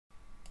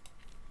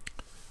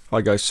Hi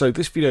guys, so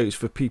this video is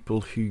for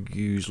people who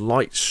use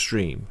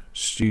Lightstream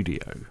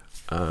Studio,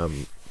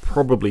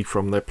 probably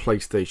from their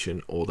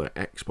PlayStation or their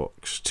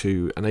Xbox,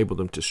 to enable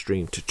them to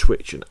stream to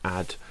Twitch and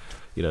add,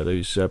 you know,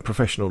 those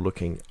professional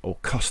looking or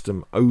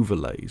custom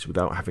overlays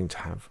without having to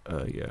have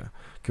a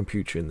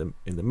computer in the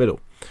middle.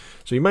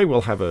 So you may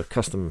well have a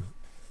custom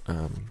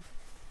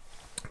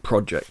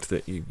project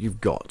that you've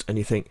got, and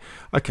you think,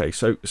 okay,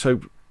 so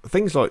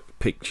things like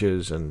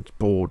pictures and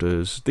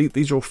borders,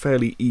 these are all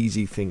fairly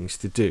easy things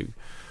to do.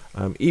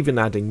 Even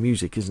adding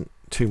music isn't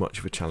too much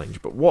of a challenge,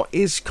 but what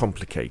is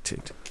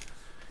complicated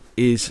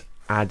is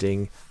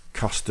adding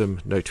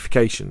custom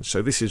notifications.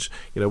 So this is,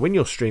 you know, when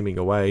you're streaming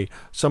away,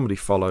 somebody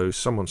follows,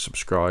 someone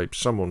subscribes,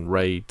 someone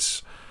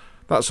raids,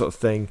 that sort of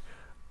thing,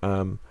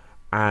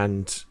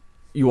 and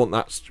you want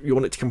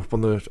it to come up on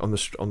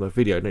the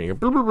video, don't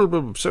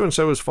you? So and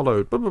so has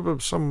followed,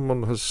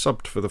 someone has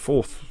subbed for the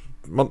 4th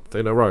month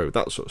in a row,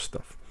 that sort of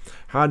stuff.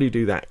 How do you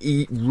do that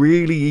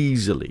really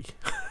easily?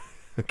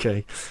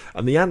 Okay,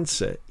 and the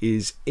answer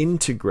is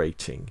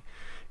integrating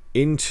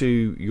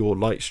into your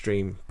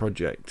Lightstream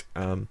project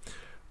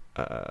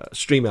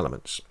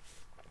StreamElements.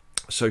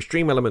 So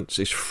StreamElements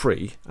is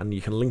free, and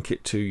you can link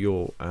it to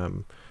your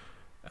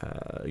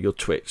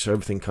Twitch, so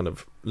everything kind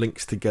of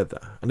links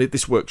together, and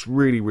this works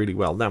really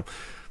well. Now,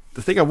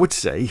 the thing I would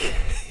say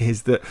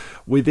is that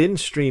within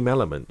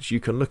StreamElements you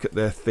can look at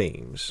their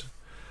themes,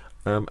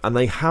 and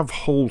they have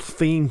whole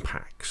theme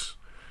packs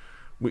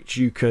which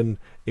you can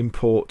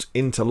import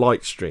into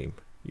Lightstream,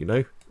 you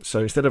know.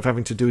 So instead of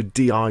having to do a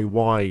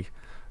DIY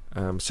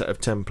set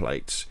of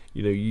templates,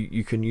 you know,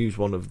 you can use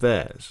one of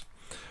theirs.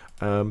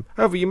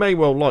 However, you may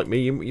well, like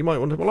me, you might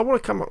want to, well, I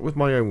want to come up with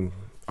my own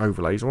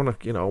overlays. I want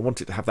to, you know, I want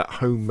it to have that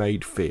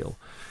homemade feel.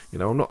 You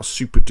know, I'm not a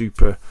super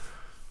duper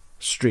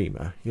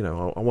streamer, you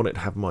know, I want it to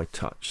have my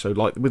touch. So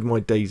like with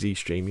my DayZ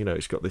stream, you know,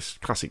 it's got this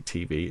classic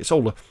TV. It's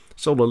all a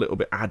little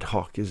bit ad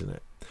hoc, isn't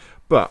it?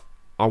 But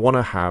I want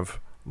to have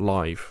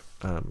live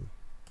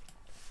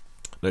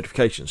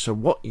notifications. So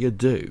what you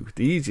do,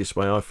 the easiest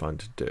way I find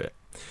to do it,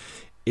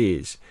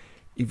 is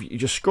if you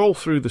just scroll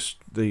through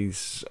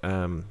these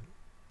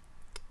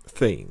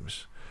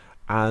themes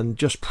and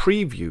just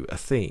preview a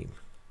theme,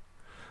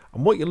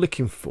 and what you're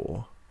looking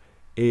for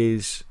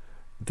is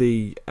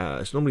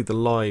it's normally the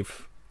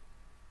live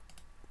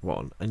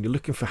one, and you're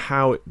looking for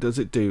how it does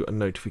it do a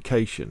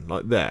notification,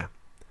 like there.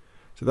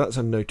 So that's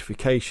a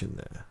notification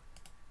there.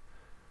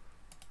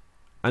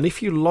 And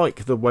if you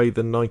like the way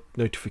the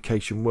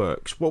notification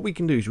works, what we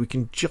can do is we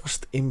can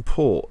just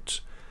import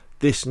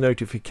this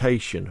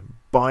notification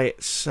by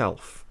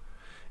itself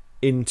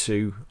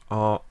into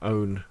our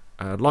own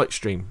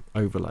Lightstream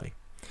overlay.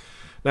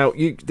 Now,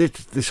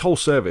 this whole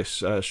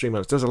service,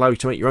 StreamElements, does allow you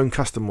to make your own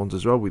custom ones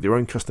as well, with your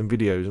own custom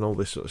videos and all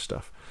this sort of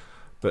stuff.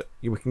 But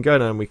we can go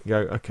down and we can go,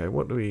 okay,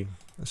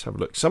 let's have a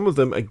look. Some of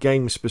them are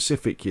game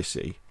specific, you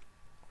see.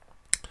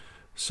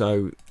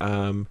 So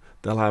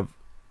they'll have,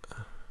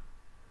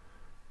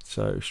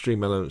 so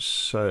StreamElements,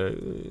 so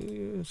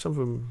some of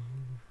them,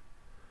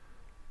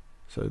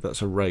 so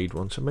that's a raid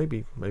one, so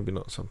maybe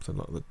not something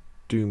like the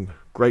Doom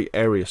Great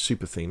Area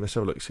Super Theme. Let's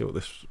have a look, see what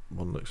this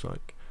one looks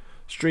like.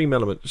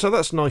 StreamElements, so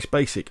that's nice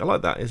basic. I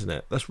like that, isn't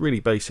it? That's really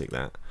basic,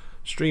 that.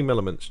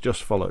 StreamElements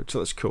just followed, so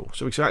that's cool.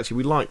 So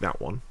we like that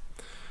one.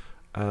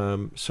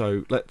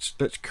 So let's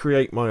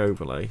create my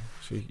overlay.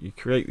 So you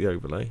create the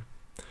overlay,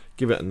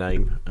 give it a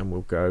name, and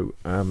we'll go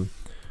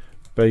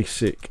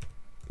basic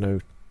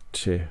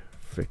notification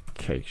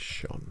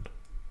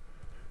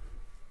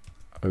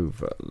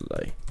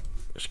overlay.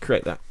 Let's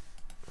create that,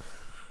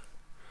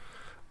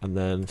 and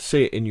then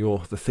see it in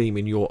the theme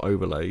in your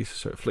overlays.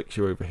 So it flicks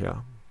you over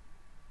here,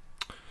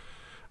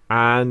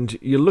 and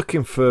you're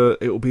looking for,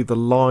 it will be the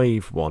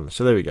live one.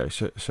 So there we go.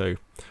 So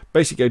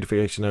basic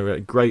notification overlay,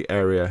 great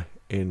area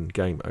in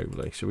game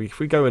overlay. So if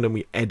we go in and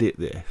we edit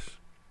this,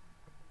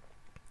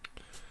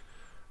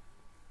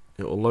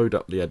 it will load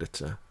up the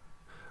editor,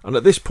 and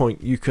at this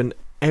point you can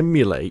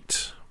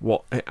emulate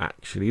what it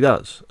actually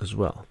does as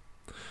well.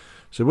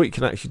 So what you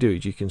can actually do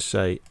is you can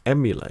say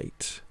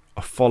emulate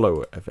a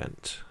follower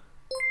event,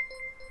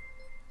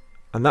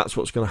 and that's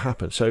what's going to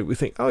happen. So we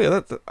think, oh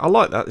yeah, I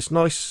like that, it's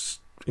nice.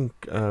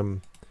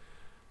 So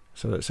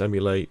let's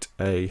emulate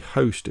a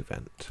host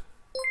event.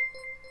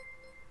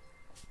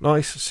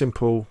 Nice,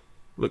 simple,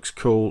 looks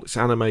cool, it's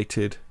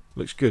animated,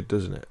 looks good,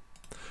 doesn't it?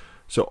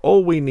 So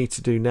all we need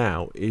to do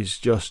now is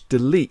just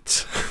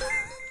delete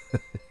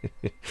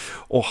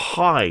or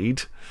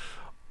hide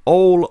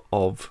all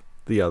of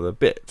the other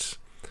bits.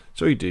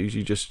 So you do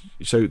is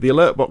so the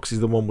alert box is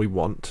the one we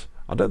want.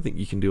 I don't think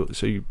you can do it,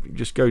 so you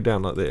just go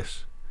down like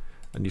this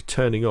and you're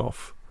turning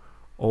off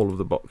all of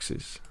the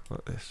boxes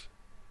like this.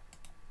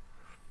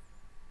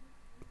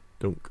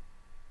 Dunk.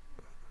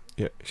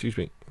 Yeah, excuse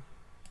me.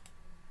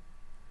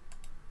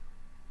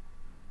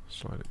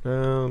 Slide it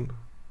down.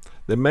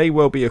 There may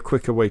well be a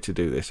quicker way to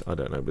do this, I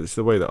don't know, but it's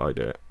the way that I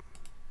do it.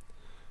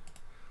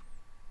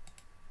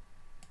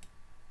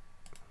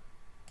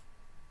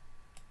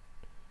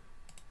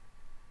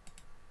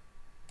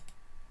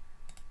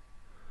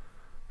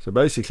 So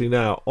basically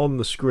now on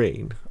the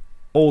screen,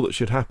 all that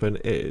should happen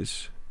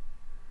is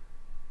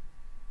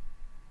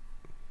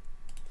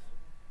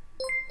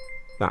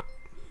that.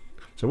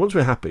 So once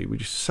we're happy, we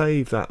just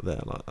save that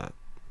there like that.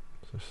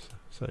 Just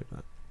save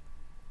that.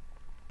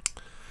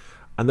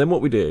 And then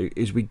what we do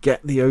is we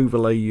get the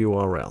overlay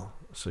URL.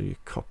 So you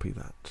copy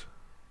that.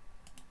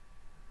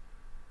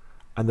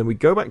 And then we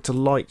go back to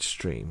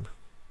Lightstream.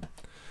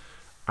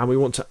 And we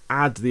want to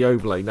add the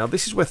overlay. Now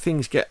this is where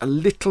things get a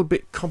little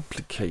bit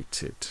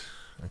complicated.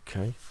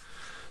 Okay.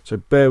 So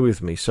bear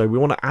with me. So we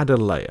want to add a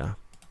layer.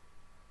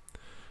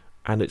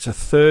 And it's a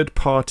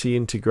third-party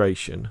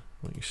integration.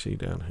 What you see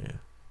down here.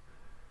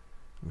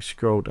 We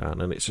scroll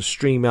down and it's a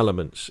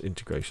StreamElements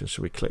integration.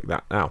 So we click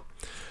that. Now,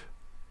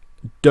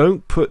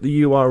 don't put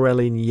the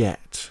URL in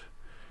yet.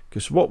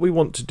 Because what we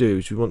want to do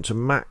is we want to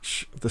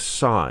match the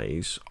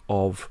size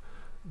of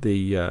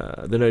the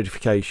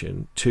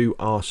notification to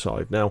our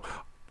side. Now,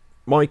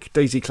 my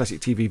Daisy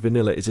Classic TV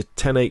Vanilla is a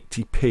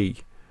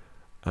 1080p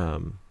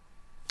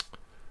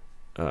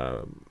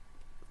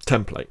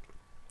template,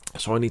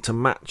 so I need to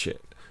match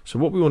it. So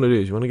what we want to do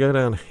is we want to go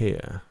down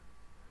here,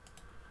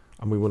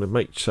 and we want to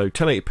make so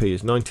 1080p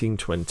is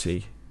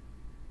 1920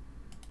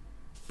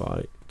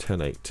 by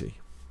 1080.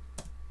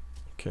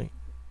 Okay,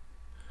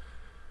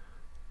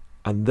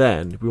 and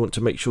then we want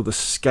to make sure the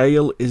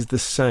scale is the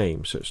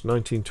same, so it's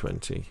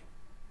 1920.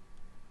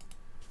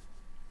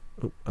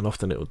 Oh, and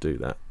often it will do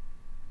that.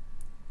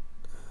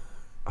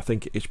 I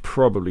think it's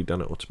probably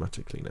done it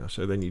automatically now.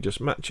 So then you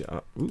just match it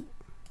up. Ooh.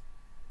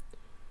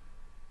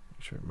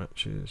 Make sure it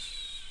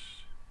matches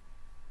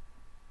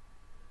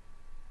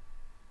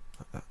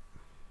like that.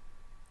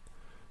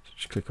 So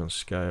just click on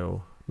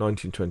scale,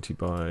 1920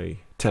 by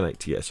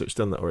 1080. Yeah, so it's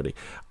done that already.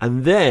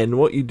 And then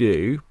what you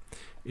do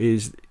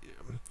is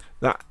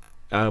that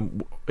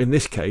in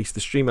this case the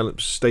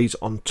StreamElements stays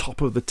on top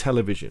of the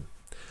television.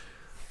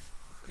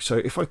 So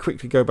if I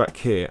quickly go back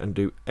here and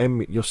do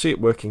you'll see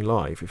it working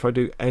live. If I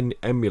do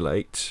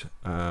emulate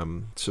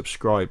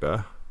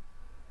subscriber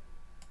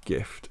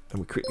gift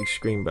and we quickly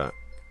screen back,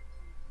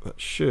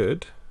 that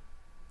should.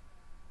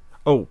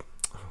 Oh,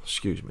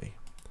 excuse me.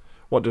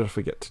 What did I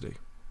forget to do?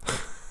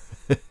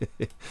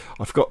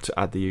 I forgot to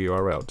add the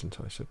URL, didn't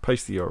I? So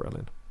paste the URL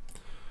in.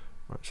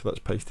 Right, so that's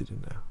pasted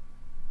in now.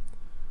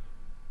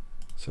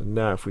 So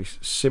now if we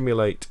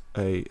simulate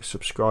a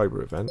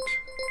subscriber event,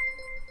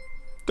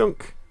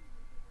 dunk.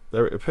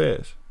 There it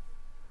appears.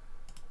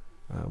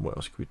 What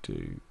else could we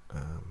do?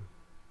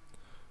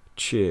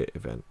 Cheer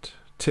event,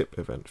 tip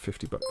event,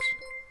 $50. And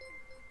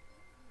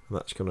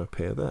that's going to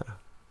appear there.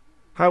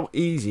 How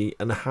easy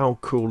and how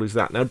cool is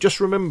that? Now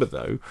just remember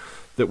though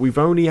that we've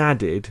only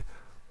added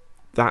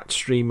that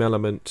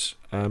StreamElements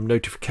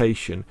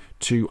notification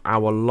to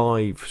our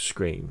live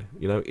screen.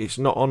 You know, it's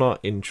not on our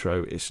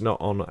intro, it's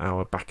not on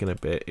our back in a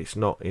bit, it's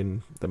not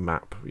in the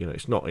map, you know,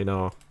 it's not in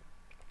our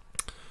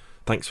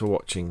thanks for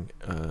watching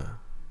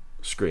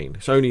screen.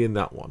 It's only in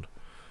that one.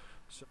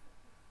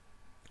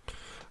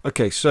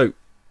 Okay, so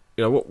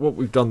you know what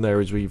we've done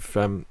there is we've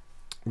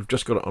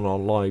just got it on our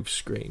live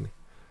screen.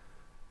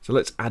 So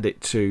let's add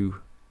it to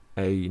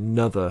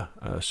another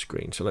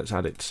screen. So let's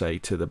add it, say,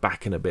 to the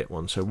back in a bit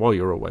one. So while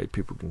you're away,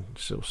 people can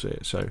still see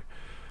it. So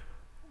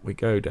we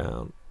go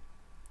down,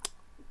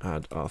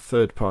 add our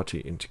third-party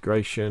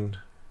integration,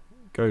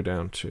 go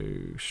down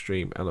to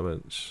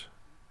StreamElements.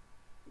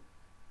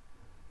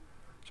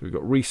 So we've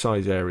got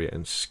resize area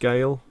and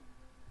scale.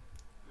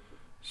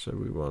 So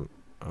we want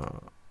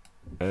our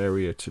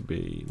area to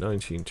be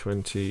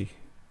 1920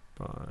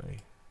 by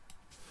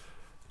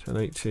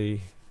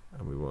 1080,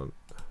 and we want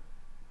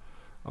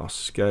our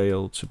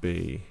scale to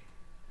be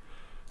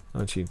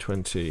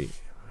 1920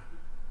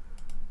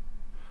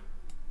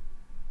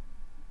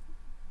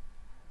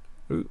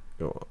 by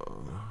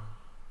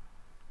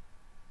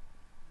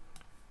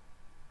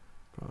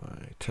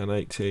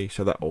 1080,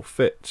 so that all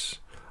fits.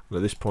 And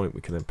at this point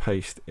we can then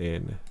paste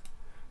in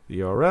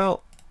the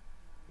URL.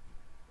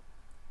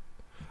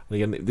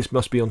 And again, this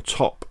must be on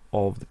top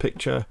of the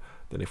picture.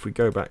 Then if we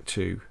go back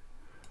to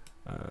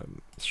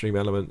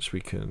StreamElements, we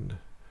can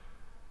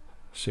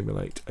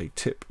simulate a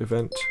tip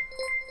event.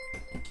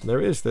 And there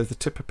it is. There's the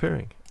tip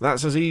appearing.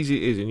 That's as easy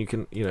as it is, and you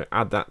can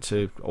add that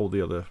to all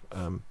the other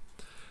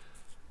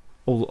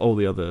all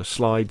the other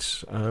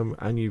slides,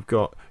 and you've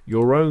got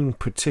your own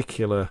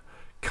particular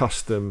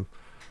custom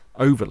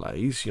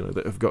overlays,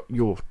 that have got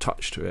your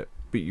touch to it.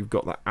 But you've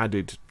got that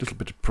added little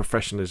bit of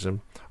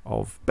professionalism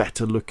of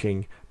better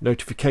looking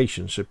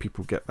notifications, so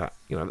people get that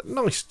that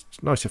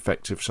nice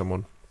effect if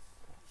someone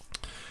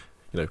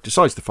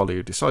decides to follow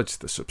you, decides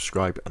to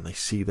subscribe, and they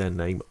see their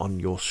name on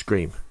your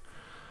screen.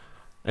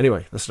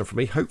 Anyway, that's enough from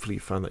me. Hopefully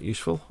you found that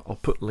useful. I'll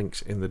put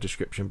links in the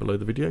description below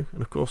the video,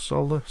 and of course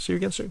I'll see you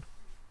again soon.